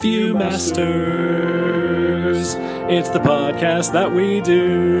Viewmasters, it's the podcast that we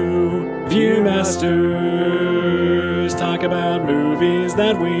do. Viewmasters, talk about movies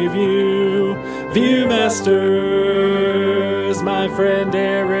that we view. Viewmasters, my friend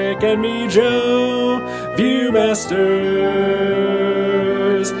Eric and me, Joe.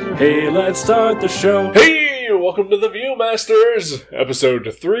 Viewmasters, hey, let's start the show. Hey, welcome to the Viewmasters,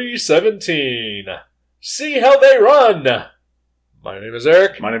 episode 317. See how they run. My name is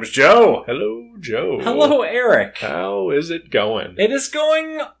Eric. My name is Joe. Hello, Joe. Hello, Eric. How is it going? It is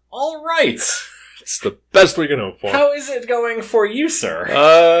going all right. It's the best we can hope for. How is it going for you, sir?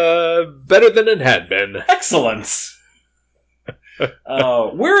 Better than it had been. Excellent.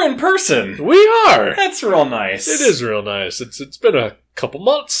 We're in person. We are. That's real nice. It is real nice. It's been a couple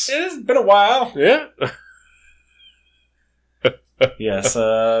months. It has been a while. Yeah. Yes,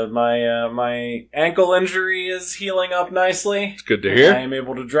 my ankle injury is healing up nicely. It's good to hear. I am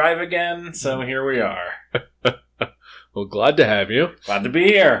able to drive again, so here we are. Well, glad to have you. Glad to be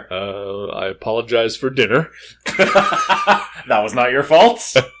here. I apologize for dinner. That was not your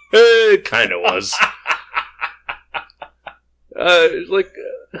fault. It kind of was.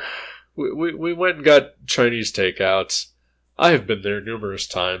 We went and got Chinese takeouts. I have been there numerous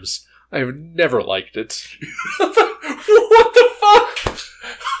times. I have never liked it. What the fuck?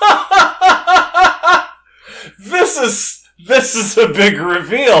 This is a big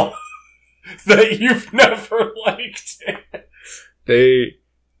reveal that you've never liked it.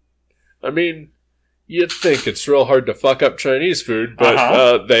 You'd think it's real hard to fuck up Chinese food,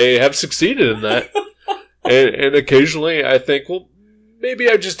 but they have succeeded in that. and occasionally I think, well, maybe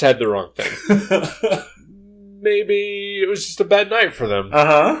I just had the wrong thing. Maybe it was just a bad night for them.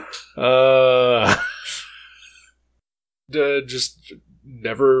 Just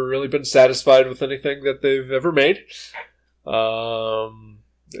never really been satisfied with anything that they've ever made.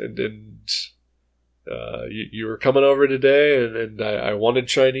 You were coming over today, and I wanted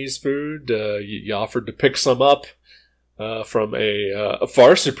Chinese food. You offered to pick some up from a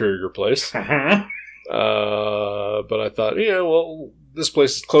far superior place. But I thought, this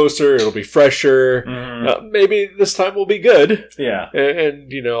place is closer. It'll be fresher. Maybe this time will be good. Yeah,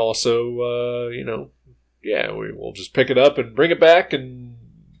 and also, we'll just pick it up and bring it back, and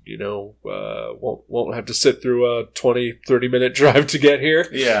won't have to sit through a 20-30 minute drive to get here.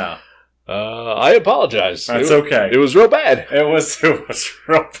 Yeah. I apologize. That's okay. It was real bad. It was real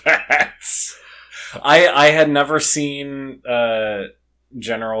bad. I had never seen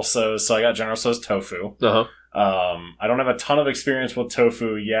General Tso's, so I got General Tso's tofu. I don't have a ton of experience with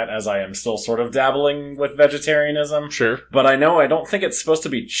tofu yet, as I am still sort of dabbling with vegetarianism. Sure. But I don't think it's supposed to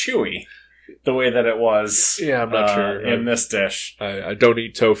be chewy the way that it was. Yeah, I'm not sure. In this dish. I don't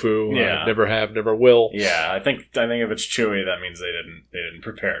eat tofu. Yeah. I never have, never will. Yeah, I think if it's chewy, that means they didn't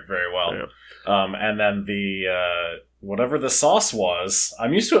prepare it very well. Yeah. And then the whatever the sauce was,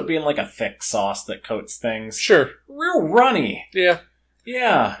 I'm used to it being like a thick sauce that coats things. Sure. Real runny. Yeah.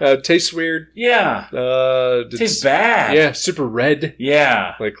 Yeah. Tastes weird. Yeah. Tastes bad. Yeah, super red.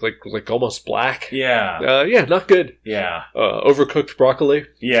 Yeah. Like almost black. Yeah. Yeah, not good. Yeah. Overcooked broccoli.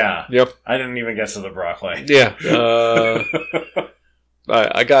 Yeah. Yep. I didn't even get to the broccoli. Yeah.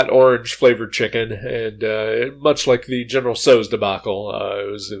 I got orange flavored chicken, and much like the General Tso's debacle,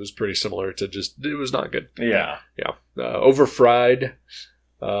 it was pretty similar to it was not good. Yeah. Yeah. Overfried.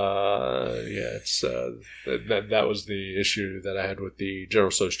 It's that was the issue that I had with the General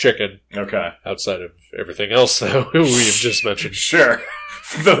Tso's chicken. Okay. Outside of everything else that we have just mentioned. Sure.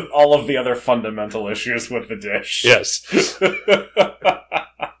 All of the other fundamental issues with the dish. Yes.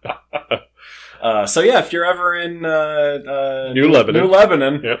 So yeah, if you're ever in New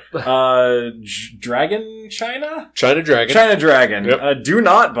Lebanon, yep. Dragon China Dragon, yep. Do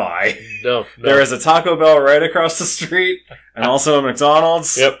not buy. No. There is a Taco Bell right across the street, and also a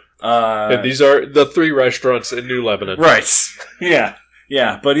McDonald's. Yep. And these are the 3 restaurants in New Lebanon. Right. Yeah.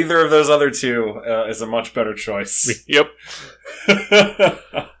 Yeah, but either of those other 2 is a much better choice. Yep.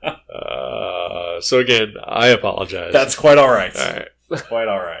 So again, I apologize. That's quite all right. All right. Quite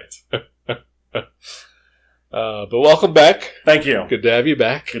all right. But welcome back. Thank you. Good to have you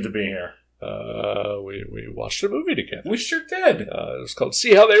back. Good to be here. We watched a movie together. We sure did. It was called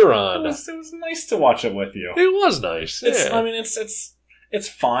See How They Run. It was nice to watch it with you. It was nice. It's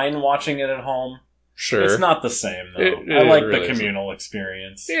fine watching it at home. Sure. It's not the same, though. It I like really the communal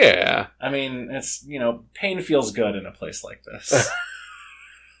experience. Yeah. I mean, it's, pain feels good in a place like this.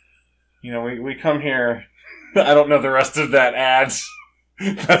 We come here. I don't know the rest of that ad.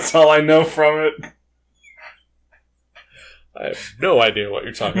 That's all I know from it. I have no idea what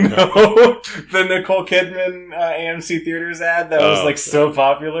you're talking about. No, the Nicole Kidman AMC Theaters ad that was like so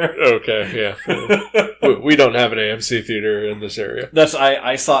popular. Okay, yeah. We don't have an AMC theater in this area. That's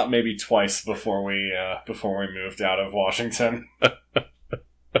I saw it maybe twice before we moved out of Washington.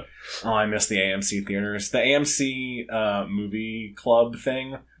 Oh, I miss the AMC theaters. The AMC movie club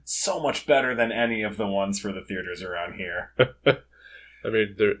thing, so much better than any of the ones for the theaters around here. I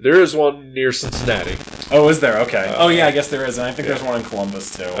mean, there is one near Cincinnati. Oh, is there? Okay. Yeah, I guess there is. And I think there's one in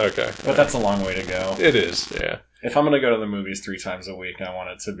Columbus, too. Okay. But that's a long way to go. It is, yeah. If I'm going to go to the movies 3 times a week, I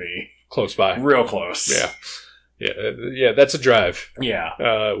want it to be... close by. Real close. Yeah. Yeah, that's a drive.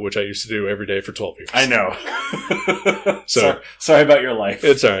 Yeah. Which I used to do every day for 12 years. I know. So sorry about your life.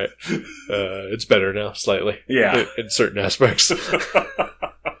 It's all right. It's better now, slightly. Yeah. In certain aspects.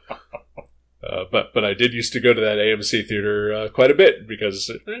 But I did used to go to that AMC theater quite a bit because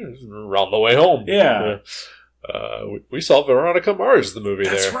it was around the way home. Yeah. We saw Veronica Mars, the movie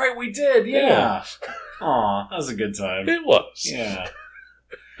there. That's right, we did, yeah. Aw, that was a good time. It was. Yeah.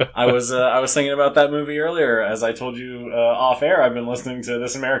 I was thinking about that movie earlier. As I told you off air, I've been listening to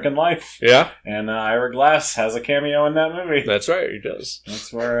This American Life. Yeah. And Ira Glass has a cameo in that movie. That's right, he does.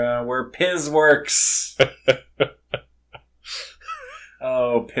 That's where Piz works.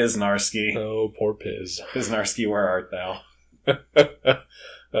 Oh, Piznarsky. Oh, poor Piz. Piznarsky, where art thou?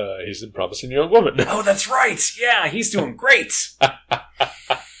 He's a promising young woman. Oh, that's right. Yeah, he's doing great.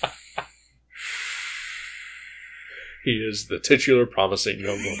 He is the titular promising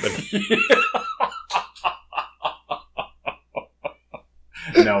young woman.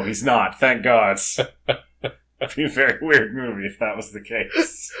 No, he's not. Thank God. It'd be a very weird movie if that was the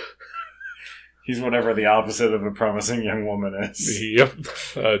case. He's whatever the opposite of a promising young woman is. Yep.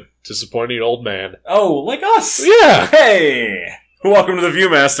 Disappointing old man. Oh, like us! Yeah! Hey! Welcome to the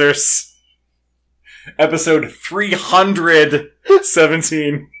Viewmasters. Episode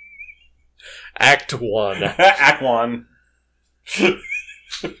 317. Act 1. Act 1.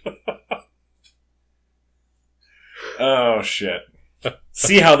 Oh, shit.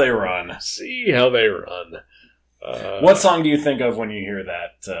 See how they run. See how they run. What song do you think of when you hear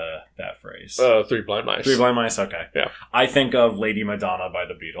that phrase? 3 Blind Mice. 3 Blind Mice, okay. Yeah. I think of Lady Madonna by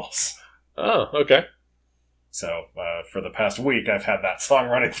the Beatles. Oh, okay. So, for the past week, I've had that song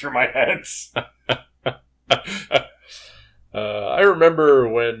running through my head. I remember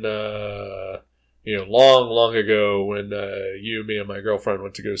when, long ago when you, me, and my girlfriend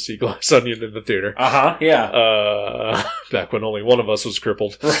went to go see Glass Onion in the theater. Uh-huh, yeah. Back when only one of us was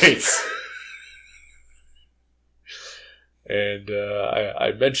crippled. Right. And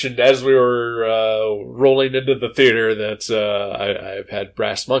I mentioned as we were rolling into the theater that I've had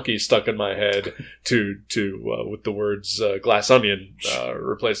Brass Monkey stuck in my head to with the words Glass Onion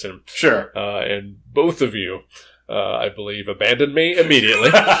replaced him. Sure. And both of you, I believe, abandoned me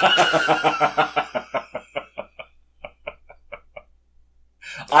immediately.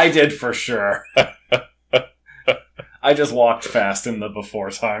 I did for sure. I just walked fast in the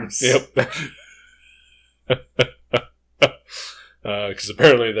before times. Yep. Because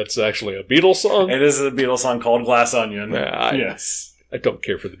apparently that's actually a Beatles song. It is a Beatles song called Glass Onion. Yes. I don't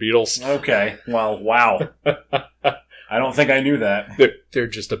care for the Beatles. Okay. Well, wow. I don't think I knew that. They're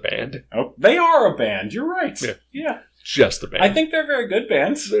just a band. Oh, they are a band. You're right. Yeah. Just a band. I think they're very good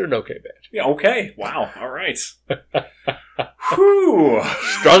bands. They're an okay band. Yeah, okay. Wow. All right. Whew.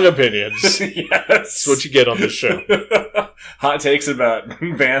 Strong opinions. Yes. That's what you get on this show. Hot takes about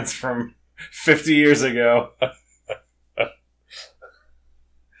bands from 50 years ago.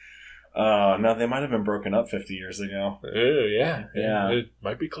 No, they might have been broken up 50 years ago. Oh, yeah. Yeah. It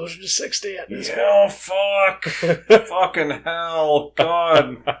might be closer to 60 at this point. Oh, fuck. Fucking hell.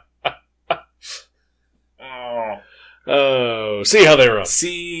 God. Oh, see how they run.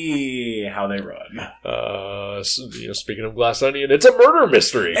 See how they run. Speaking of Glass Onion, it's a murder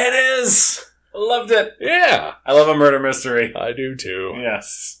mystery. It is. Loved it. Yeah. I love a murder mystery. I do too.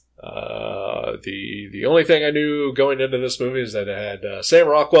 Yes. The only thing I knew going into this movie is that it had Sam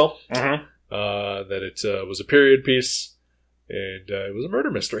Rockwell. Mm-hmm. That it was a period piece, and it was a murder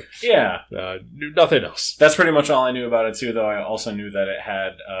mystery. Yeah. Knew nothing else. That's pretty much all I knew about it too, though I also knew that it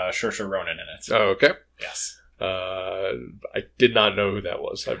had Saoirse Ronan in it. Oh, okay. Yes. I did not know who that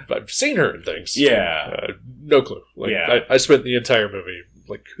was. I've seen her in things. Yeah. No clue. I spent the entire movie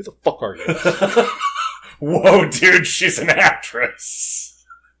like, who the fuck are you? Whoa, dude, she's an actress.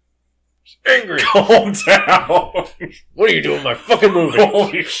 Angry. Calm down. What are you doing in my fucking movie?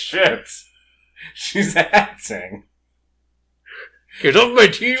 Holy shit. She's acting. Get off my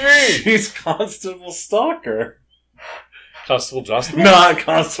TV! She's Constable Stalker. Constable Johnston? Not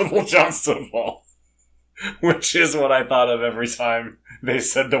Constable Johnston. which is what I thought of every time they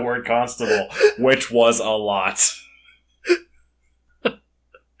said the word constable, which was a lot.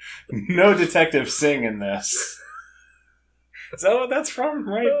 No Detective Singh in this. Is that what that's from,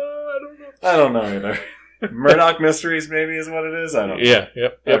 right? I don't know. I don't know either. Murdoch Mysteries maybe is what it is? I don't know. Yeah,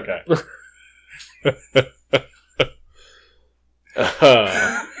 yep. Okay.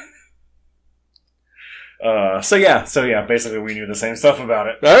 So yeah, basically we knew the same stuff about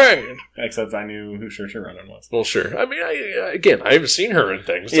it. All right. Except I knew who Saoirse Ronan was. Well, sure. I mean, I haven't seen her in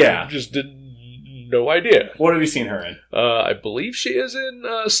things. Yeah. I just didn't... No idea. What have you seen her in? I believe she is in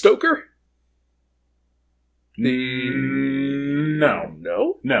Stoker. No.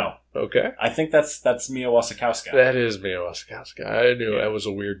 No? Okay. I think that's Mia Wasikowska. That is Mia Wasikowska. I knew that was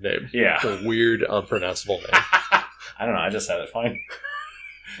a weird name. Yeah. It's a weird, unpronounceable name. I don't know. I just said it fine.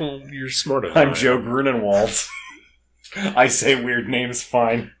 Well, you're smarter than I'm Joe Grunenwald. I say weird names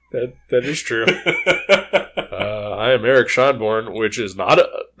fine. That is true. I am Eric Schonborn, which is not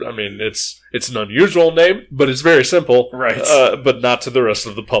it's an unusual name, but it's very simple. Right. But not to the rest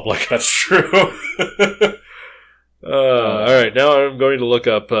of the public. That's true. All right, now I'm going to look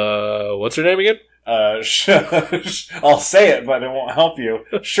up, what's her name again? I'll say it, but it won't help you.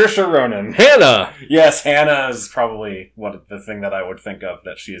 Saoirse Ronan. Hannah! Yes, Hannah is probably the thing that I would think of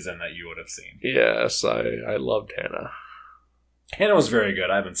that she is in that you would have seen. Yes, I loved Hannah. Hannah was very good.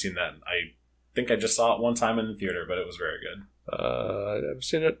 I haven't seen that. I think I just saw it one time in the theater, but it was very good. I've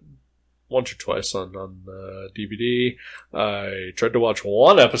seen it once or twice on DVD. I tried to watch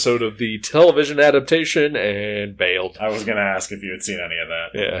one episode of the television adaptation and bailed. I was going to ask if you had seen any of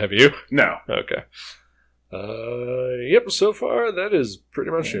that. Yeah, have you? No. Okay. Yep, so far that is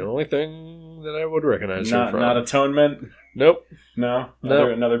pretty much the only thing that I would recognize her from. Not Atonement? Nope. No?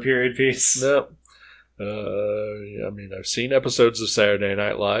 Nope. Another period piece? Nope. I mean, I've seen episodes of Saturday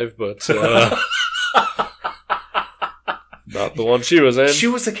Night Live, but not the one she was in. She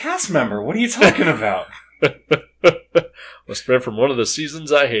was a cast member. What are you talking about? Must have been from one of the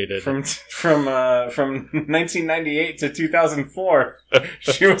seasons I hated. From 1998 to 2004,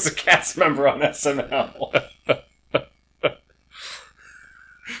 she was a cast member on SNL.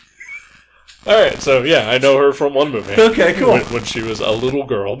 Alright, so yeah, I know her from one movie. Okay, cool. When she was a little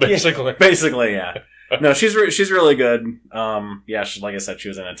girl, basically. Yeah, basically, yeah. No, she's really good. Yeah, like I said, she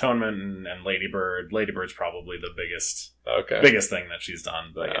was in Atonement and Lady Bird. Lady Bird's probably the biggest thing that she's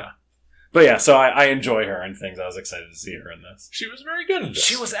done. But yeah, so I enjoy her and things. I was excited to see her in this. She was very good in this.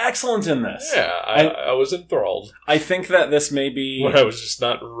 She was excellent in this. Yeah, I was enthralled. I think that this may be... When I was just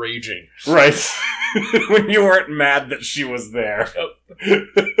not raging. Right. When you weren't mad that she was there.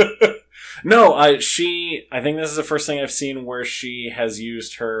 Yep. No, I think this is the first thing I've seen where she has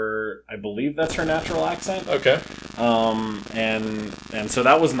used her, I believe that's her natural accent. Okay. And so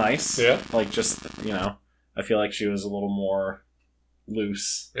that was nice. Yeah. Like, just, I feel like she was a little more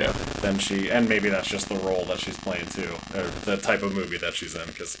loose than and maybe that's just the role that she's playing too, or the type of movie that she's in,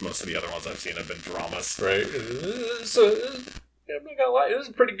 because most of the other ones I've seen have been dramas. Right. So, I'm not gonna lie, it was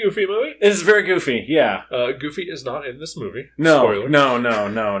a pretty goofy movie. It is very goofy, yeah. Goofy is not in this movie. No, spoiler.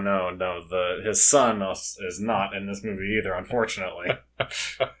 No. His son is not in this movie either, unfortunately.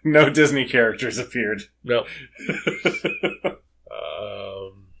 No Disney characters appeared. No.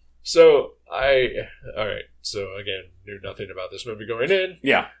 Alright, so again, knew nothing about this movie going in.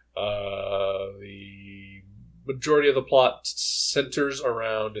 Yeah. The majority of the plot centers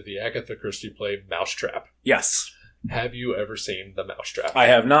around the Agatha Christie play Mousetrap. Yes. Have you ever seen The Mousetrap? I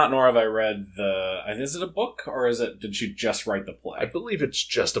have not, nor have I read is it a book, or did she just write the play? I believe it's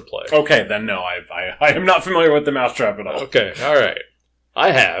just a play. Okay, then no, I am not familiar with The Mousetrap at all. Okay, alright.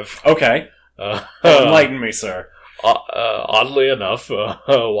 I have. Okay. Enlighten me, sir. Oddly enough,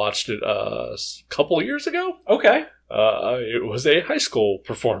 watched it a couple years ago. Okay. It was a high school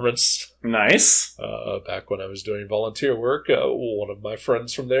performance. Nice. Back when I was doing volunteer work, one of my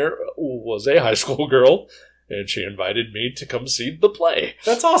friends from there was a high school girl, and she invited me to come see the play.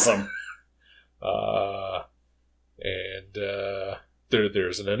 That's awesome.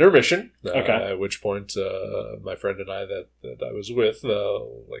 There's an intermission. Okay. At which point, my friend and I that I was with,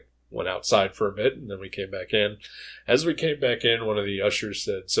 went outside for a bit, and then we came back in. As we came back in, one of the ushers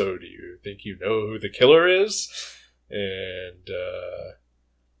said, "So, do you think you know who the killer is?" And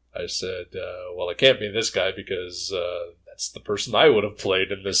I said, "Well, it can't be this guy, because that's the person I would have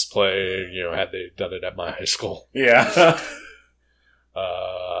played in this play, had they done it at my high school." Yeah.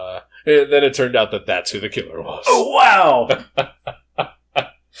 And then it turned out that that's who the killer was. Oh, wow!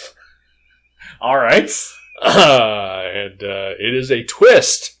 All right. And it is a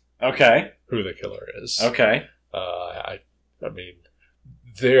twist. Okay. Who the killer is. Okay. I mean,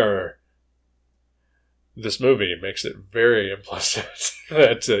 they are this movie makes it very implicit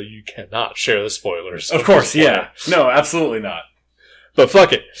that you cannot share the spoilers. Of course, yeah. No, absolutely not. But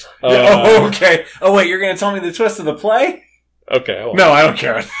fuck it. Okay. Oh, wait, you're going to tell me the twist of the play? Okay. Well. No, I don't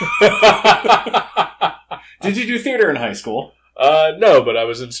care. Did you do theater in high school? No, but I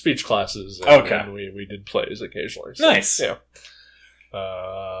was in speech classes. And we did plays occasionally. So, nice. Yeah.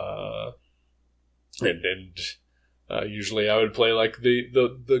 Usually I would play like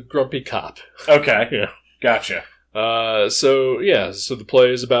the grumpy cop. Okay. Yeah. Gotcha. So the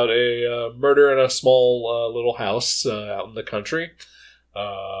play is about a murder in a small little house out in the country.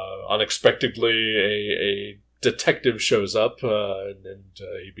 Unexpectedly, a detective shows up and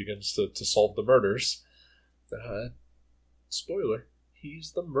he begins to solve the murders. Spoiler: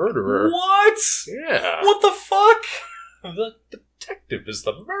 he's the murderer. What? Yeah. What the fuck? The detective is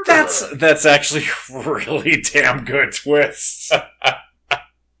the murderer. That's actually really damn good twist.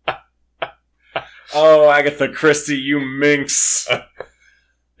 Oh, Agatha Christie, you minx.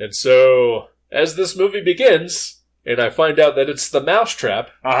 And so, as this movie begins, and I find out that it's the mousetrap,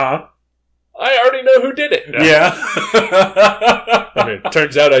 I already know who did it. Yeah. I mean, it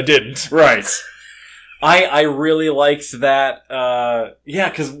turns out I didn't. Right. I really liked that,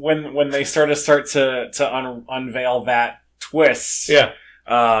 because when they start to unveil that twist,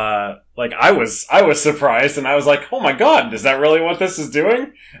 I was surprised, and I was like, oh my god, is that really what this is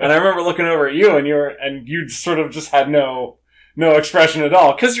doing? And I remember looking over at you, and you sort of just had no expression at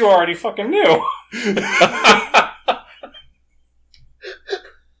all, because you already fucking knew.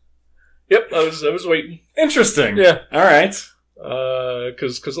 Yep, I was waiting. Interesting. Yeah. Alright.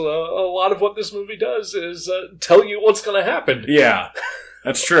 Because a lot of what this movie does is tell you what's going to happen. Yeah,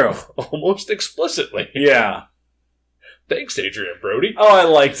 that's true. Almost explicitly. Yeah. Thanks, Adrian Brody. Oh, I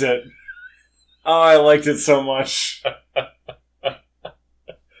liked it. Oh, I liked it so much.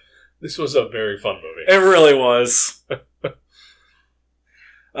 This was a very fun movie. It really was.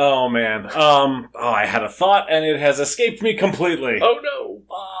 Oh, man. I had a thought, and it has escaped me completely. Oh, no.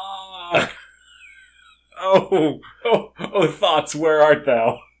 Oh, thoughts, where art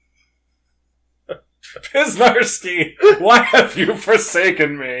thou? Pisnarski, why have you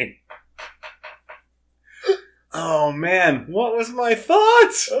forsaken me? Oh, man, what was my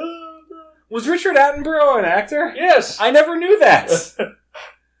thought? Was Richard Attenborough an actor? Yes. I never knew that.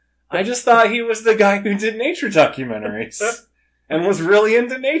 I just thought he was the guy who did nature documentaries and was really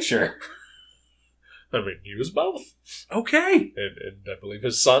into nature. I mean, he was both. Okay. And I believe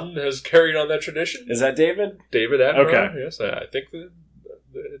his son has carried on that tradition. Is that David? David Attenborough. Okay. Yes, I think that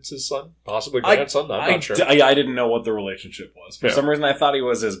it's his son. Possibly grandson. I'm not sure. I didn't know what the relationship was. For some reason, I thought he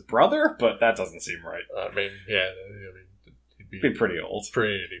was his brother, but that doesn't seem right. I mean, yeah. He'd be pretty old.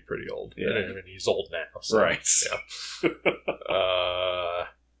 Pretty old. Yeah. I mean, he's old now. So, right. Yeah.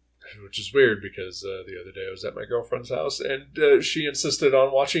 Which is weird because the other day I was at my girlfriend's house and she insisted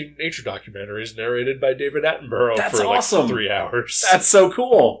on watching nature documentaries narrated by David Attenborough for awesome. Like 3 hours. That's so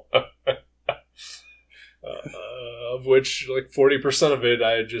cool. Of which, like 40% of it,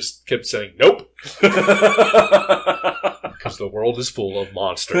 I just kept saying nope, because the world is full of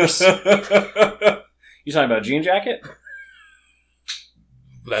monsters. You talking about Jean Jacket?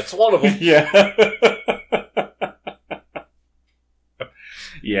 That's one of them. Yeah.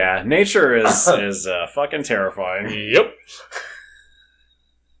 Yeah, nature is fucking terrifying. Yep.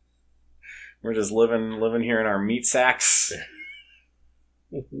 We're just living here in our meat sacks.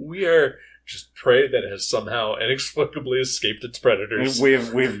 We are just prey that has somehow inexplicably escaped its predators.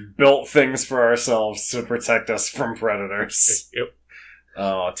 We've built things for ourselves to protect us from predators.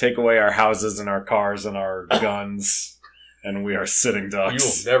 Yep. Take away our houses and our cars and our guns, and we are sitting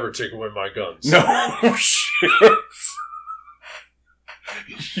ducks. You will never take away my guns. No, shit.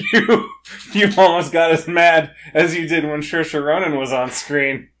 You almost got as mad as you did when Saoirse Ronan was on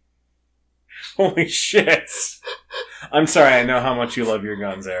screen. Holy shit. I'm sorry, I know how much you love your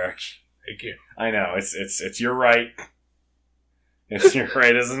guns, Eric. Thank you. I know, it's your right. It's your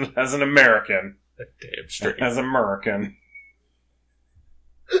right as an American. Damn straight. As American.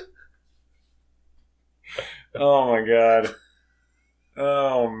 Oh my god.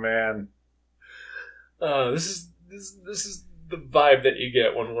 Oh man. This is the vibe that you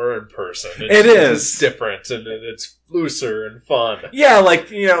get when we're in person. It's different, and it's looser and fun. Yeah,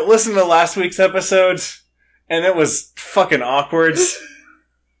 like, listen to last week's episode, and it was fucking awkward.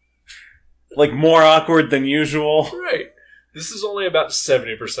 Like, more awkward than usual. Right. This is only about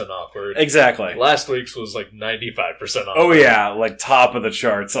 70% awkward. Exactly. Last week's was like 95% awkward. Oh yeah, like top of the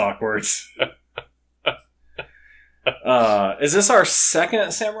charts awkward. Is this our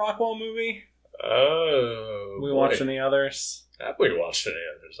second Sam Rockwell movie? Oh, we watched any others? Have we watched any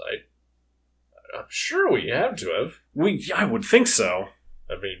others? I'm sure we have to have. I would think so.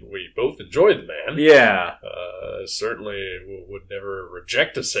 I mean, we both enjoy the man. Yeah. Certainly would never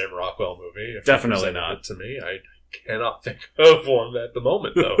reject a Sam Rockwell movie. If Definitely not. to me, I cannot think of one at the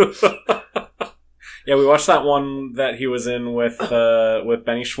moment, though. Yeah, we watched that one that he was in with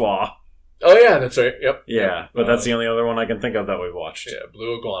Benny Schwa. Oh, yeah, that's right. Yep. Yeah, but that's the only other one I can think of that we've watched. Yeah,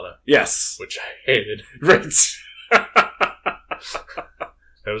 Blue Iguana. Yes. Which I hated. Right.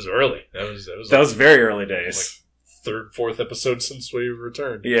 That was early. That was very early days. Third, fourth episode since we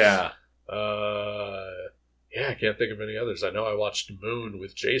returned. Yeah. Yeah, I can't think of any others. I know I watched Moon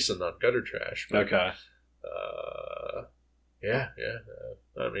with Jason on Gutter Trash. But, okay. Yeah.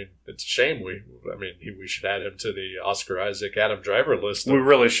 I mean, it's a shame. We should add him to the Oscar Isaac, Adam Driver list. We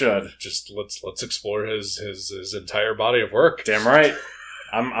really should. Just let's explore his entire body of work. Damn right.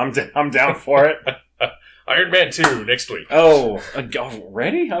 I'm down for it. Iron Man 2 next week. Oh,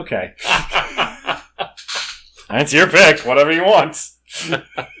 ready? Okay. That's your pick. Whatever you want.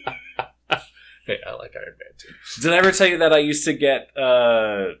 Hey, I like Iron Man 2. Did I ever tell you that I used to get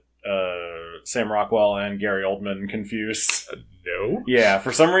Sam Rockwell and Gary Oldman confused? No. Yeah,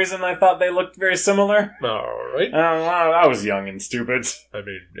 for some reason I thought they looked very similar. All right. I was young and stupid. I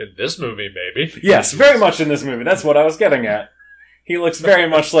mean, in this movie, maybe. Yes, very much in this movie. That's what I was getting at. He looks very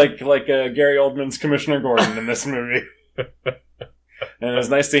much like Gary Oldman's Commissioner Gordon in this movie. And it was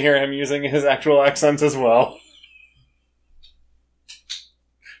nice to hear him using his actual accent as well.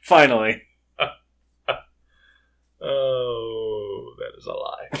 Finally. Oh, that is a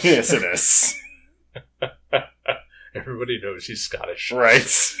lie. Yes, it is. Everybody knows he's Scottish. Right.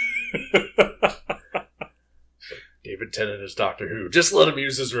 David Tennant is Doctor Who. Just let him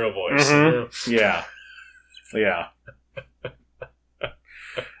use his real voice. Mm-hmm. Yeah.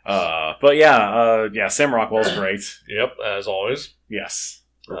 But yeah, Sam Rockwell's great. Yep, as always. Yes.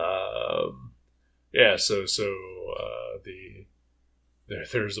 Yeah, so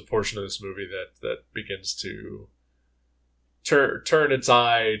there's a portion of this movie that begins to turn its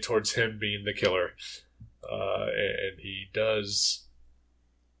eye towards him being the killer. And he does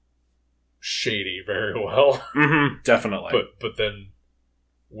shady very well. Mm-hmm, definitely. But then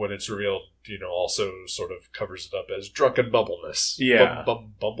when it's revealed, also sort of covers it up as drunken bumbleness. Yeah.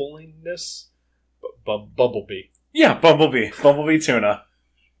 Bumblingness? Bumblebee. Yeah, Bumblebee. Bumblebee tuna.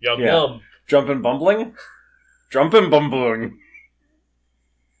 Yum. Jumpin' bumbling? Jumpin' bumbling.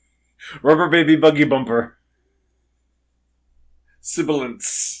 Rubber baby buggy bumper.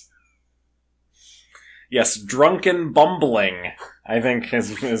 Sibilance. Yes, drunken bumbling, I think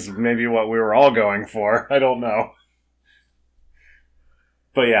is maybe what we were all going for. I don't know.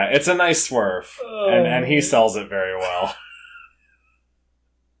 But yeah, it's a nice swerve. And he sells it very well.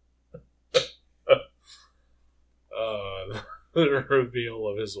 The reveal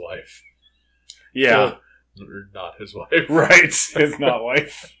of his wife. Yeah. Or not his wife. Right, his not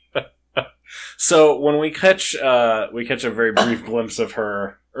wife. So when we catch a very brief glimpse of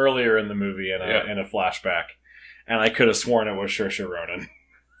her earlier in the movie in a flashback, and I could have sworn it was Saoirse Ronan.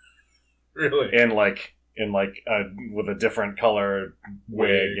 Really? With a different color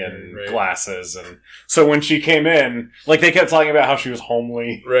wig and glasses, and so when she came in, they kept talking about how she was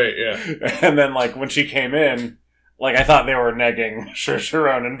homely, right? Yeah, and then when she came in, I thought they were negging Saoirse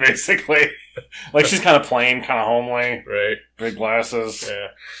Ronan basically. She's kind of plain, kind of homely, right? Big glasses, yeah.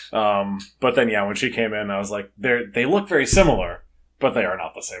 But then when she came in, I was like, they look very similar, but they are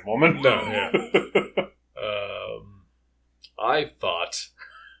not the same woman. No, yeah. I thought.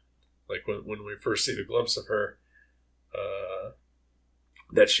 When we first see the glimpse of her,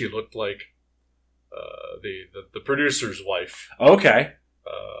 that she looked like the producer's wife. Okay.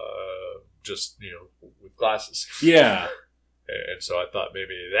 Just with glasses. Yeah. And so I thought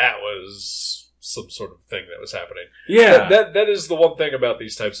maybe that was some sort of thing that was happening. Yeah. That is the one thing about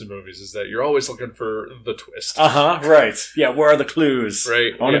these types of movies, is that you're always looking for the twist. Right. Yeah. Where are the clues?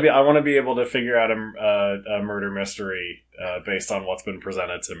 Right. I want to be able to figure out a murder mystery based on what's been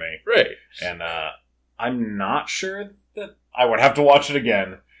presented to me. Right. And I'm not sure that I would have to watch it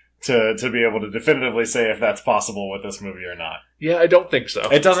again to be able to definitively say if that's possible with this movie or not. Yeah, I don't think so.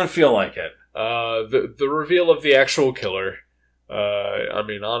 It doesn't feel like it. The reveal of the actual killer. I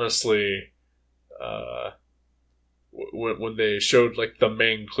mean, honestly. When they showed the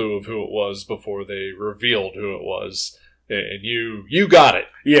main clue of who it was before they revealed who it was, and you got it.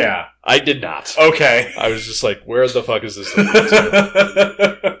 Yeah, I did not. Okay, I was just like, where the fuck is this? And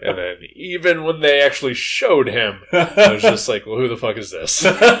then even when they actually showed him, I was just like, well, who the fuck is this?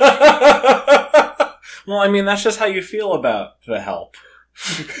 Well, I mean, that's just how you feel about The Help.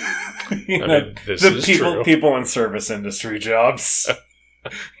 This is true. People in service industry jobs.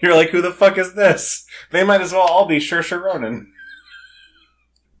 You're like, who the fuck is this? They might as well all be Saoirse Ronan.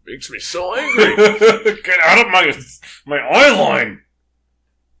 Makes me so angry. Get out of my eye line.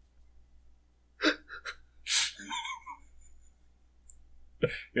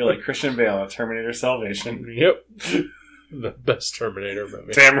 You're like Christian Bale in Terminator Salvation. Yep. The best Terminator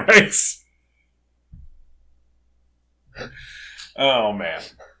movie. Damn right. Oh, man.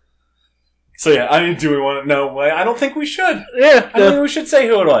 So, yeah, I mean, do we want to know? I don't think we should. Yeah. I don't think we should say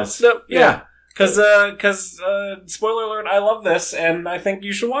who it was. No, yeah. Because, spoiler alert, I love this, and I think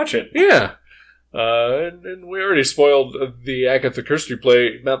you should watch it. Yeah. And we already spoiled the Agatha Christie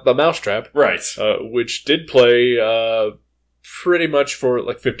play, The Mousetrap. Right. Which did play pretty much for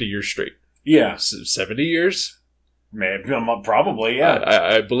like 50 years straight. Yeah. 70 years? Maybe, probably, yeah.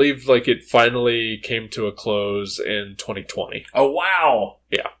 I believe like it finally came to a close in 2020. Oh, wow.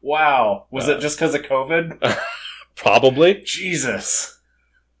 Yeah. Wow. Was it just because of COVID? Probably. Jesus.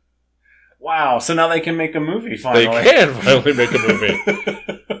 Wow. So now they can make a movie finally. They can finally make a movie.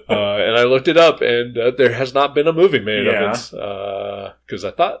 And I looked it up, and there has not been a movie made of it. Because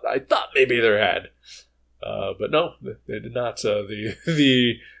I thought maybe there had. But no, they did not.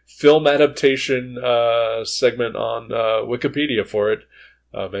 The film adaptation segment on Wikipedia for it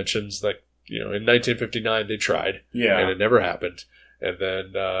mentions that, in 1959 they tried, and it never happened. And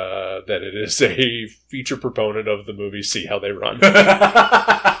then that it is a feature proponent of the movie See How They Run.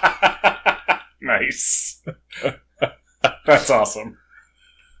 Nice. That's awesome.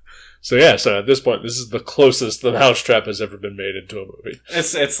 So at this point, this is the closest The Mousetrap has ever been made into a movie.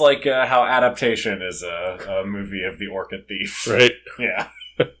 It's like how Adaptation is a movie of the Orchid Thief. Right. Yeah.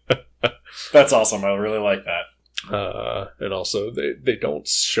 That's awesome. I really like that. And also, they don't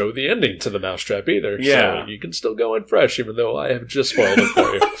show the ending to The Mousetrap either. Yeah. So you can still go in fresh, even though I have just spoiled it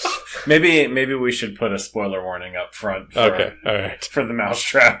for you. Maybe we should put a spoiler warning up front all right. For The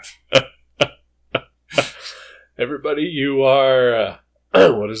Mousetrap. Everybody, you are...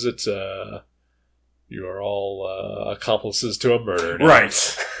 what is it? You are all accomplices to a murder now.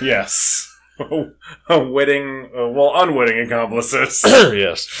 Right. Yes. Unwitting accomplices.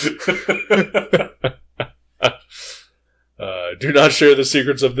 Yes. Do not share the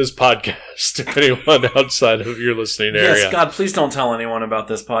secrets of this podcast to anyone outside of your listening area. Yes, God, please don't tell anyone about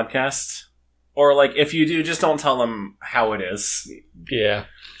this podcast. Or, if you do, just don't tell them how it is. Yeah.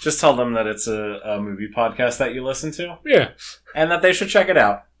 Just tell them that it's a movie podcast that you listen to. Yeah. And that they should check it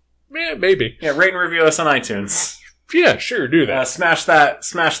out. Yeah, maybe. Yeah, rate and review us on iTunes. Yeah, sure, do that. Smash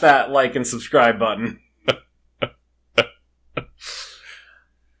that like and subscribe button.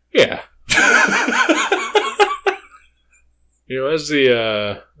 Yeah. As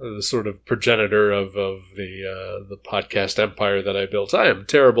the sort of progenitor of the podcast empire that I built, I am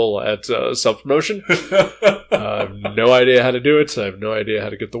terrible at self-promotion. I have no idea how to do it. I have no idea how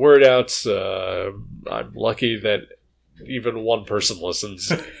to get the word out. I'm lucky that even one person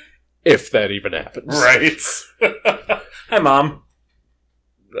listens, if that even happens. Right. Hi, Mom.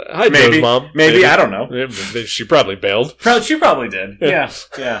 Hi, Joe's mom. Maybe, I don't know. She probably bailed. She probably did. Yeah.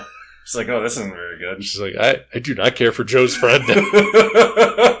 She's like, oh, this isn't very good. She's like, I do not care for Joe's friend.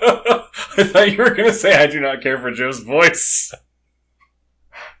 I thought you were going to say, I do not care for Joe's voice.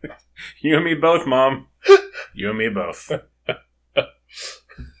 You and me both, Mom. You and me both.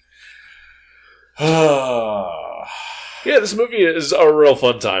 Yeah, this movie is a real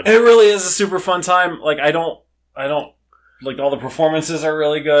fun time. It really is a super fun time. I don't all the performances are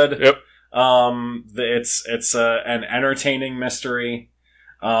really good. Yep. It's an entertaining mystery.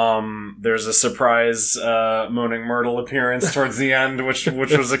 There's a surprise Moaning Myrtle appearance towards the end, which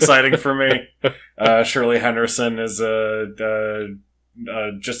was exciting for me. Shirley Henderson is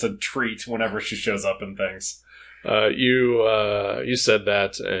just a treat whenever she shows up in things. You said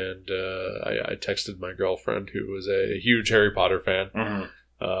that, and I texted my girlfriend, who was a huge Harry Potter fan,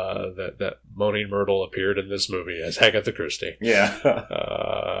 that Moaning Myrtle appeared in this movie as Agatha Christie. Yeah.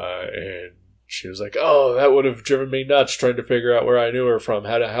 And she was like, "Oh, that would have driven me nuts trying to figure out where I knew her from.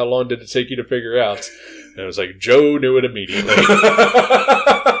 How long did it take you to figure out?" And I was like, "Joe knew it immediately."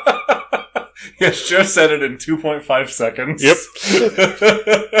 Yes, Joe said it in 2.5 seconds. Yep.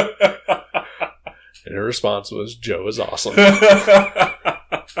 And her response was, "Joe is awesome."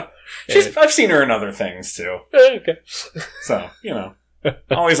 I've seen her in other things too. Okay. So,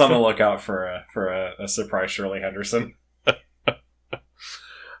 always on the lookout for a surprise Shirley Henderson.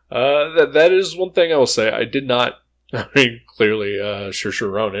 That is one thing I will say. I did not. I mean, clearly, Saoirse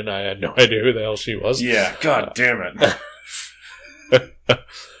Ronan. I had no idea who the hell she was. Yeah, God damn it.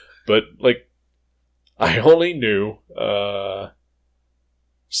 But I only knew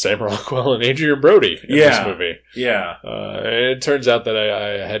Sam Rockwell and Adrian Brody in this movie. Yeah. And it turns out that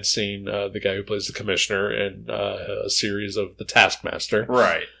I had seen the guy who plays the commissioner in a series of The Taskmaster.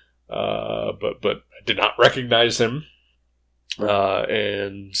 Right. But I did not recognize him.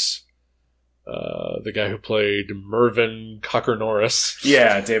 And the guy who played Mervyn Cocker Norris.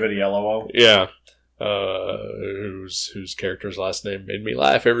 Yeah, David Oyelowo. Yeah. Whose character's last name made me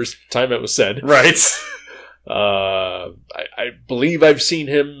laugh every time it was said. Right. I believe I've seen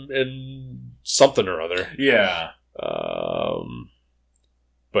him in something or other. Yeah.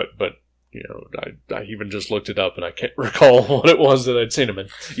 But you know, I even just looked it up and I can't recall what it was that I'd seen him in.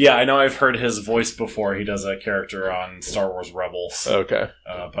 Yeah, I know I've heard his voice before. He does a character on Star Wars Rebels. Okay.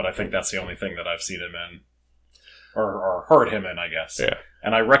 But I think that's the only thing that I've seen him in. Or heard him in, I guess. Yeah.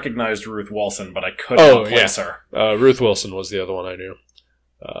 And I recognized Ruth Wilson, but I couldn't place her. Ruth Wilson was the other one I knew.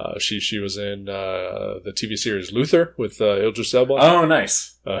 She was in the TV series Luther with Idris Elba. Oh,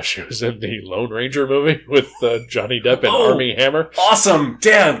 nice. She was in the Lone Ranger movie with Johnny Depp and Armie Hammer. Awesome,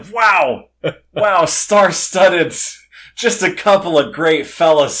 Dan! Wow, wow, star-studded. Just a couple of great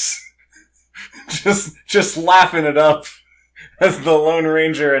fellas, just laughing it up as the Lone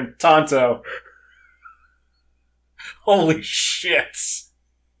Ranger and Tonto. Holy shit!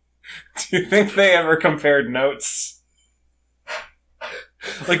 Do you think they ever compared notes?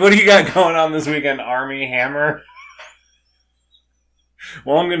 Like, what do you got going on this weekend, Armie Hammer?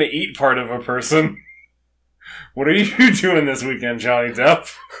 Well, I'm gonna eat part of a person. What are you doing this weekend, Johnny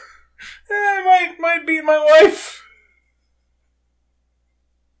Depp? I might beat my wife.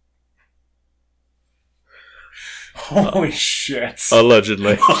 Holy shit.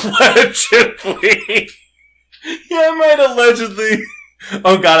 Allegedly. Allegedly. Yeah, I might allegedly.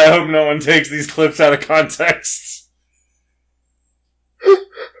 Oh god, I hope no one takes these clips out of context.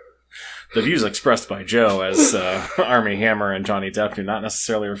 The views expressed by Joe as Armie Hammer and Johnny Depp do not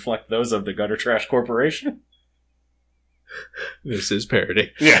necessarily reflect those of the Gutter Trash Corporation. This is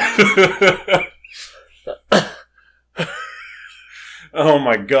parody. Yeah. Oh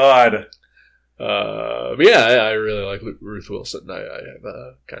my god. But yeah, I really like Ruth Wilson. I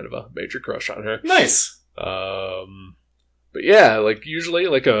have kind of a major crush on her. Nice. But yeah, like usually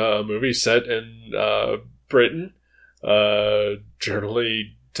like a movie set in Britain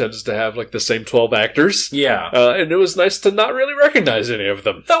generally tends to have like the same 12 actors. Yeah. And it was nice to not really recognize any of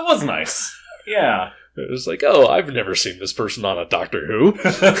them. That was nice. Yeah. It was like, oh, I've never seen this person on a Doctor Who.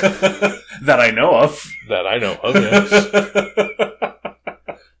 That I know of. That I know of, yeah.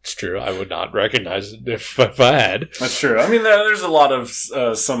 It's true. I would not recognize it if I had. That's true. I mean, there's a lot of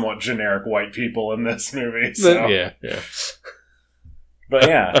somewhat generic white people in this movie. So. Yeah. But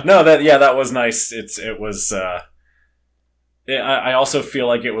yeah. No, that was nice. It was... I also feel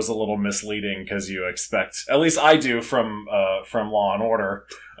like it was a little misleading because you expect, at least I do from Law and Order,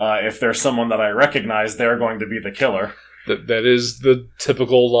 if there's someone that I recognize, they're going to be the killer. That is the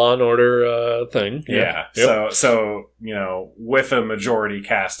typical Law and Order thing. Yeah. Yep. So you know, with a majority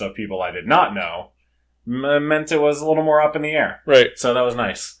cast of people I did not know, meant it was a little more up in the air. Right. So that was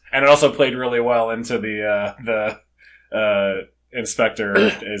nice, and it also played really well into the Inspector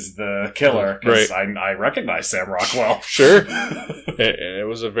is the killer, because right. I recognize Sam Rockwell. Sure. And it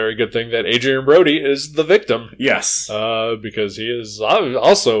was a very good thing that Adrian Brody is the victim. Yes. Because he is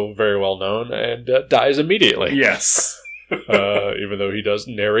also very well known and dies immediately. Yes. Even though he does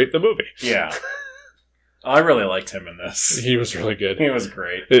narrate the movie. Yeah. I really liked him in this. He was really good. He was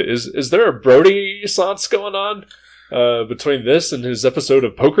great. Is there a Brody-sance going on between this and his episode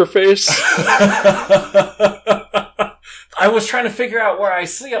of Poker Face? I was trying to figure out where I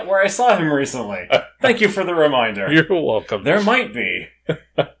saw him recently. Thank you for the reminder. You're welcome. There might be.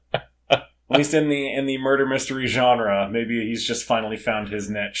 At least in the murder mystery genre, maybe he's just finally found his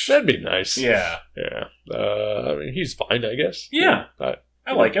niche. That'd be nice. Yeah. Yeah. I mean, he's fine, I guess. Yeah.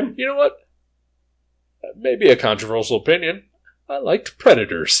 I like him. You know what? Maybe a controversial opinion. I liked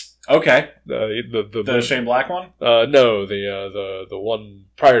Predators. Okay. The Shane Black one? No, the one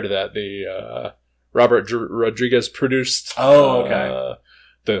prior to that, the Robert Rodriguez produced. Oh, okay.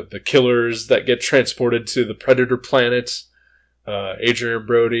 The killers that get transported to the Predator planet. Adrian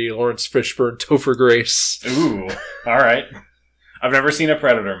Brody, Lawrence Fishburne, Topher Grace. Ooh, all right. I've never seen a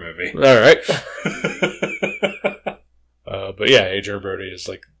Predator movie. All right. But yeah, Adrian Brody is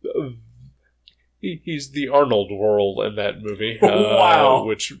like... He's the Arnold role in that movie. Wow.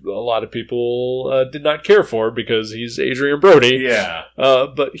 Which a lot of people did not care for because he's Adrian Brody. Yeah.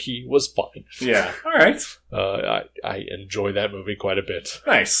 But he was fine. Yeah. All right. I enjoy that movie quite a bit.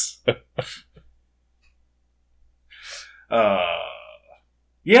 Nice.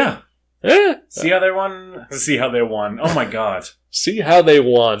 Yeah. See how they won? See how they won. Oh my god. See how they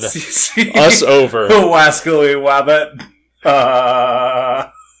won us over. Wascally Wabbit.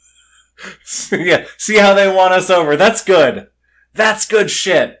 Yeah, see how they won us over. That's good. That's good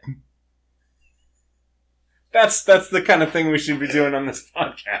shit. That's the kind of thing we should be doing on this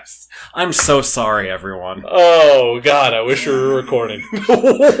podcast. I'm so sorry, everyone. Oh, God, I wish we were recording.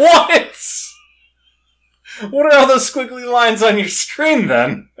 What? What are all those squiggly lines on your screen,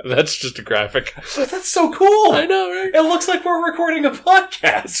 then? That's just a graphic. That's so cool. I know, right? It looks like we're recording a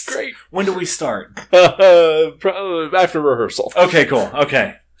podcast. It's great. When do we start? Probably after rehearsal. Okay, cool.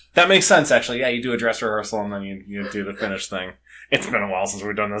 Okay. That makes sense, actually. Yeah, you do a dress rehearsal and then you do the finished thing. It's been a while since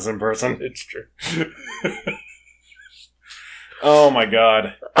we've done this in person. It's true. Oh my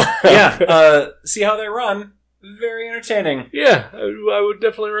god. Yeah, see how they run. Very entertaining. Yeah, I would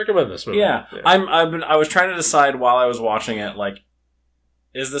definitely recommend this movie. Yeah. I was trying to decide while I was watching it, like,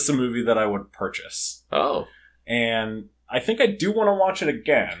 is this a movie that I would purchase? Oh. And I think I do want to watch it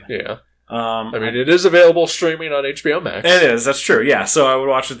again. Yeah. I mean, it is available streaming on HBO Max. It is, that's true. Yeah, so I would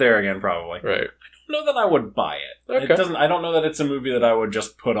watch it there again, probably. Right. I don't know that I would buy it. Okay. I don't know that it's a movie that I would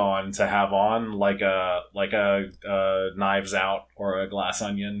just put on to have on, like a Knives Out or a Glass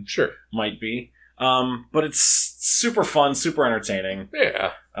Onion. Sure. Might be. But it's super fun, super entertaining.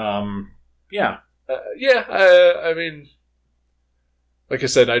 Yeah. Yeah. I mean, like I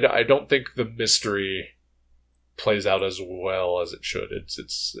said, I don't think the mystery plays out as well as it should. It's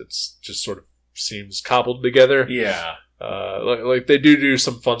just sort of seems cobbled together. Yeah. Like they do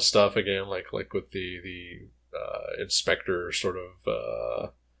some fun stuff again, like with the inspector sort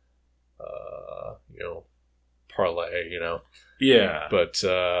of parlay, Yeah. But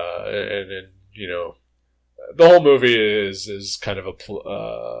and the whole movie is kind of a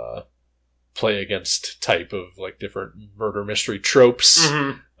play against type of like different murder mystery tropes.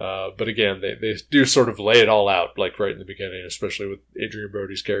 Mm-hmm. But again, they do sort of lay it all out, like right in the beginning, especially with Adrian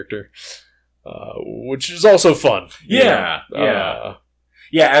Brody's character, which is also fun. Yeah, yeah.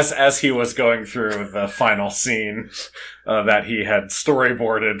 As he was going through the final scene that he had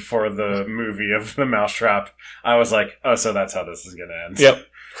storyboarded for the movie of The Mousetrap, I was like, oh, so that's how this is going to end. Yep.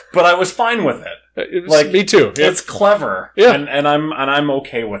 But I was fine with it. Me too. Yep. It's clever. Yeah. And I'm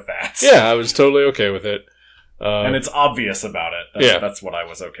okay with that. Yeah, I was totally okay with it. And it's obvious about it. That's what I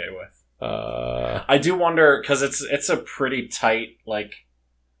was okay with. I do wonder, because it's a pretty tight, like,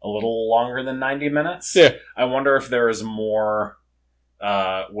 a little longer than 90 minutes. Yeah. I wonder if there is more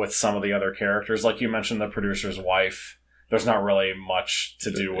with some of the other characters. Like you mentioned, the producer's wife. There's not really much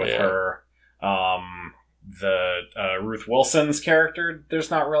to do with her. The Ruth Wilson's character,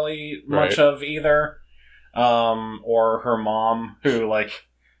 there's not really much of either. Or her mom, who, like,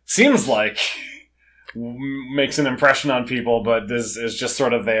 seems like makes an impression on people, but is just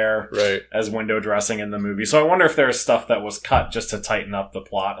sort of there as window dressing in the movie. So I wonder if there's stuff that was cut just to tighten up the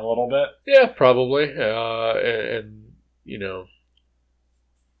plot a little bit. Yeah, probably. And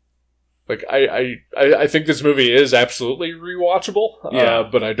like I think this movie is absolutely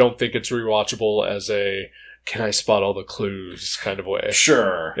rewatchable. But I don't think it's rewatchable as a can I spot all the clues kind of way.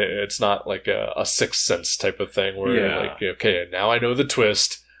 Sure. It's not like a Sixth Sense type of thing where you're like, okay, now I know the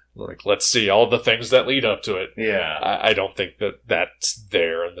twist. Like, let's see all the things that lead up to it. Yeah. I don't think that's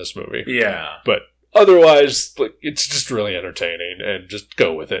there in this movie. Yeah. But otherwise, like, it's just really entertaining, and just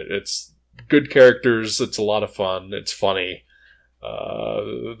go with it. It's good characters. It's a lot of fun. It's funny.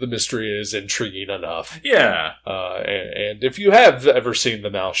 The mystery is intriguing enough. Yeah. And if you have ever seen The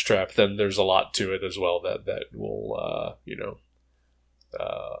Mousetrap, then there's a lot to it as well that will,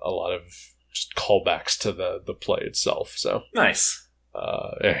 a lot of just callbacks to the play itself. So nice.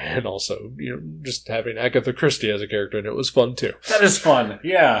 And also, just having Agatha Christie as a character, and it was fun too. That is fun,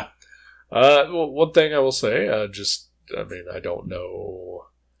 yeah. One thing I will say, I don't know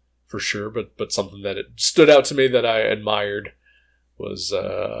for sure, but something that it stood out to me that I admired was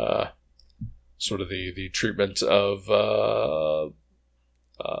sort of the treatment of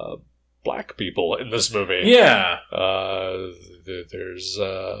black people in this movie. Yeah. There's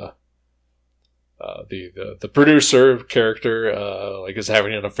the producer character like is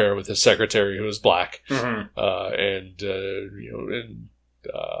having an affair with his secretary who is black, and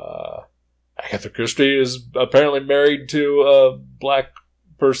Agatha Christie is apparently married to a black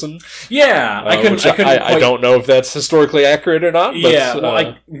person. Yeah, I don't know if that's historically accurate or not.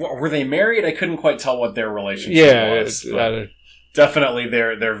 But, were they married? I couldn't quite tell what their relationship was. Definitely,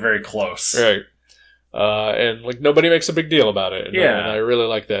 they're very close, right? And like nobody makes a big deal about it. And I really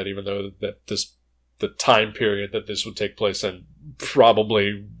like that, even though that the time period that this would take place in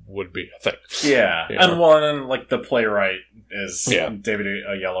probably would be a thing. Yeah. You know? And like the playwright is David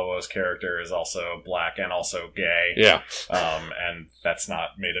Oyelowo's character is also black and also gay. Yeah. And that's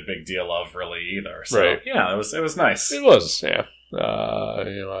not made a big deal of really either. So yeah, it was nice. It was, yeah.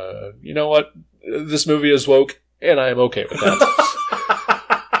 You know what? This movie is woke, and I am okay with that.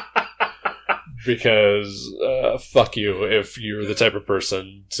 Because fuck you if you're the type of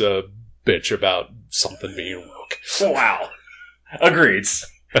person to bitch about something being woke. Wow. Agreed.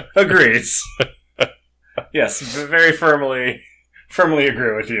 Yes, very firmly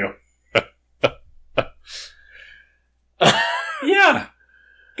agree with you. Yeah.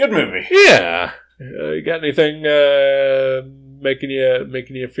 Good movie. Yeah. You got anything making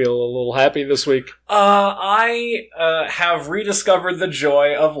you feel a little happy this week? I have rediscovered the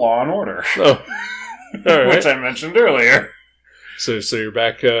joy of Law and Order. Oh. All right. Which I mentioned earlier. So you're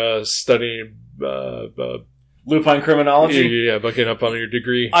back studying lupine criminology. Yeah, bucking up on your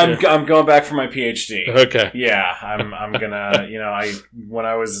degree. I'm going back for my PhD. Okay. Yeah, I'm gonna. When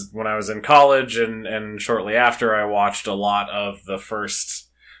I was in college and shortly after, I watched a lot of the first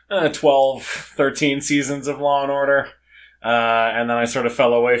 12, 13 seasons of Law and Order. And then I sort of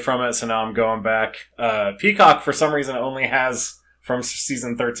fell away from it, so now I'm going back. Peacock, for some reason, only has from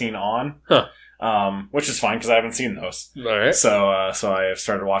season 13 on. Huh. Which is fine, because I haven't seen those. All right. So I have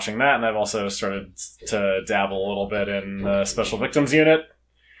started watching that, and I've also started to dabble a little bit in the Special Victims Unit.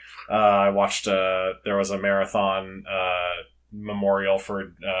 I watched, there was a marathon memorial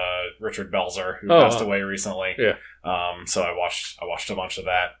for Richard Belzer, who passed away recently. Yeah. So I watched a bunch of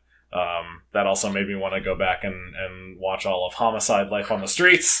that. That also made me want to go back and watch all of Homicide: Life on the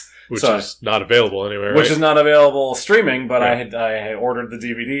Streets. Which is not available anywhere, Which is not available streaming, but I ordered the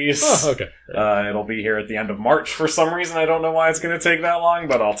DVDs. Oh, okay. It'll be here at the end of March for some reason. I don't know why it's going to take that long,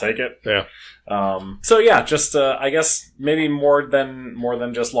 but I'll take it. Yeah. So yeah, just I guess maybe more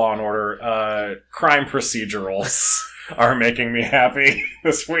than just Law and Order, crime procedurals are making me happy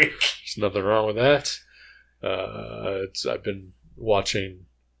this week. There's nothing wrong with that. I've been watching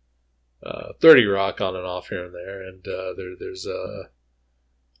 30 Rock on and off here and there, and there's a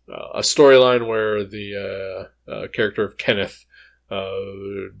storyline where the character of Kenneth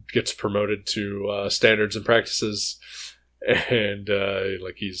gets promoted to standards and practices, and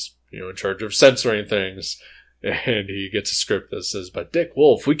like he's in charge of censoring things, and he gets a script that says, "But Dick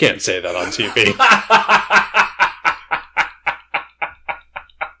Wolf, we can't say that on TV."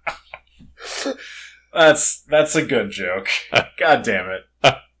 That's a good joke. God damn it.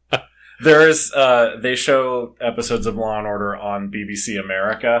 They show episodes of Law and Order on BBC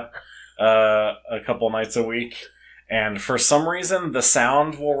America a couple nights a week, and for some reason the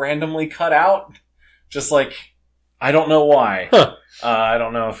sound will randomly cut out. Just like, I don't know why. Huh. I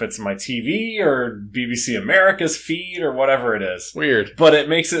don't know if it's my TV or BBC America's feed or whatever it is. Weird. But it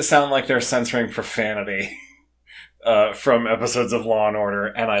makes it sound like they're censoring profanity from episodes of Law and Order,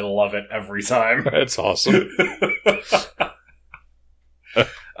 and I love it every time. That's awesome.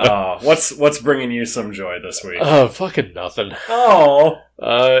 What's bringing you some joy this week? Fucking nothing. Oh,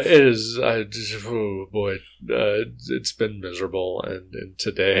 it is. Oh boy, it's been miserable, and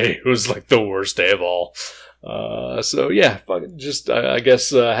today was like the worst day of all. So yeah, fucking just I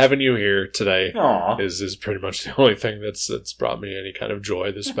guess having you here today is pretty much the only thing that's brought me any kind of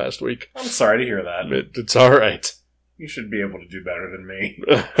joy this past week. I'm sorry to hear that. It's all right. You should be able to do better than me.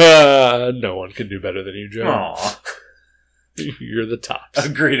 No one can do better than you, Joe. Aw. You're the tops.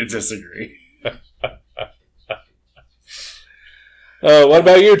 Agree to disagree. What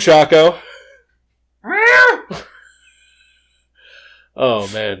about you, Chaco? Oh,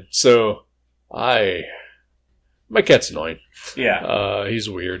 man. So, my cat's annoying. Yeah. He's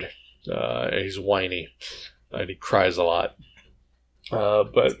weird. He's whiny. And he cries a lot.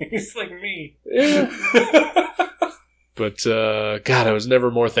 But he's like me. Yeah. But, God, I was never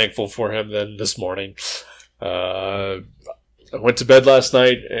more thankful for him than this morning. I went to bed last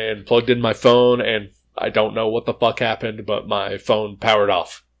night and plugged in my phone, and I don't know what the fuck happened, but my phone powered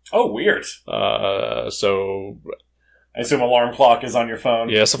off. Oh, weird. So I assume alarm clock is on your phone?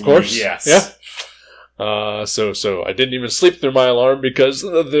 Yes, of course. Yes. Yeah. So I didn't even sleep through my alarm because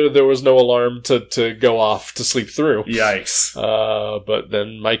there was no alarm to go off to sleep through. Yikes. But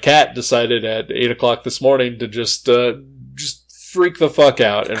then my cat decided at 8 o'clock this morning to just freak the fuck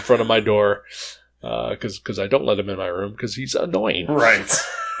out in front of my door. Because I don't let him in my room because he's annoying. Right.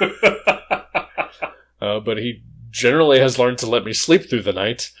 But he generally has learned to let me sleep through the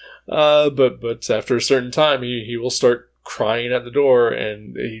night. But after a certain time, he will start crying at the door,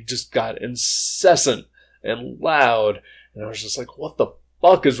 and he just got incessant and loud. And I was just like, what the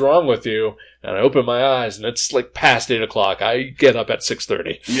fuck is wrong with you? And I open my eyes, and it's like past 8 o'clock. I get up at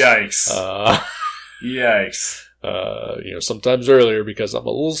 6:30. Yikes. Yikes. Sometimes earlier because I'm a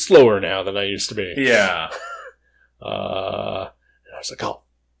little slower now than I used to be. Yeah. And I was like, oh,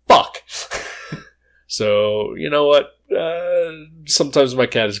 fuck. So, you know what? Sometimes my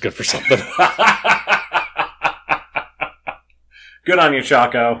cat is good for something. Good on you,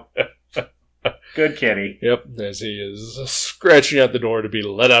 Chaco. Good kitty. Yep, as he is scratching at the door to be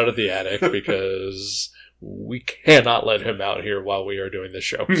let out of the attic because we cannot let him out here while we are doing this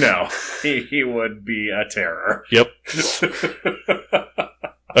show. No, he would be a terror. Yep.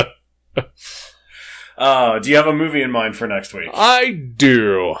 Do you have a movie in mind for next week? I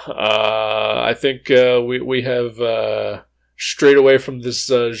do. I think we have strayed away from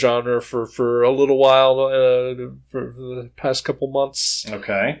this genre for a little while for the past couple months.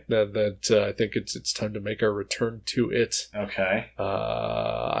 Okay. That I think it's time to make our return to it. Okay.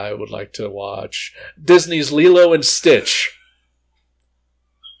 I would like to watch Disney's Lilo and Stitch.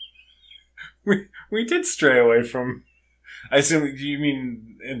 We did stray away from... I assume, do you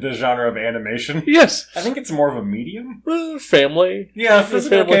mean the genre of animation? Yes. I think it's more of a medium. Family. Yeah,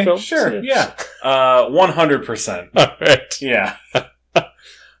 family okay, film. Sure, yeah. 100%. All right. Yeah.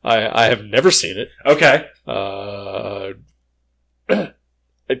 I have never seen it. Okay. I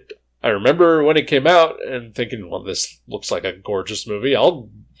remember when it came out and thinking, well, this looks like a gorgeous movie. I'll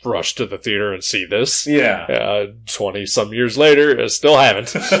rush to the theater and see this. Yeah. 20-some years later, I still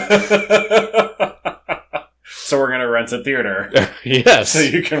haven't. So we're going to rent a theater. Yes. So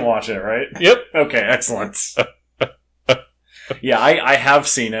you can watch it, right? Yep. Okay, excellent. Yeah, I have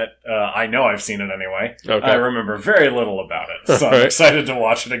seen it. I know I've seen it anyway. Okay. I remember very little about it, so I'm excited to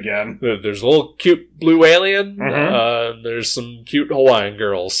watch it again. There's a little cute blue alien. Mm-hmm. There's some cute Hawaiian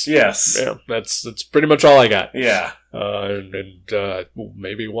girls. Yes. Yeah, that's pretty much all I got. Yeah. And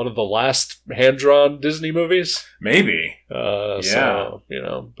maybe one of the last hand-drawn Disney movies. Maybe. Yeah. So,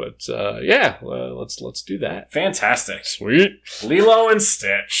 yeah, let's do that. Fantastic. Sweet. Lilo and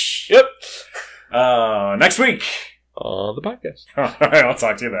Stitch. Yep. Next week. On the podcast. All right, I'll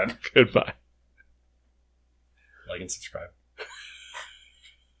talk to you then. Goodbye. Like and subscribe.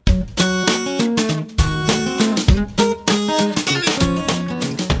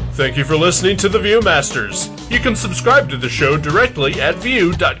 Thank you for listening to The Viewmasters. You can subscribe to the show directly at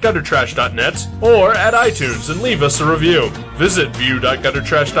view.guttertrash.net or at iTunes and leave us a review. Visit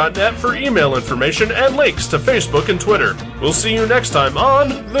view.guttertrash.net for email information and links to Facebook and Twitter. We'll see you next time on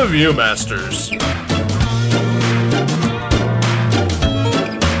The Viewmasters.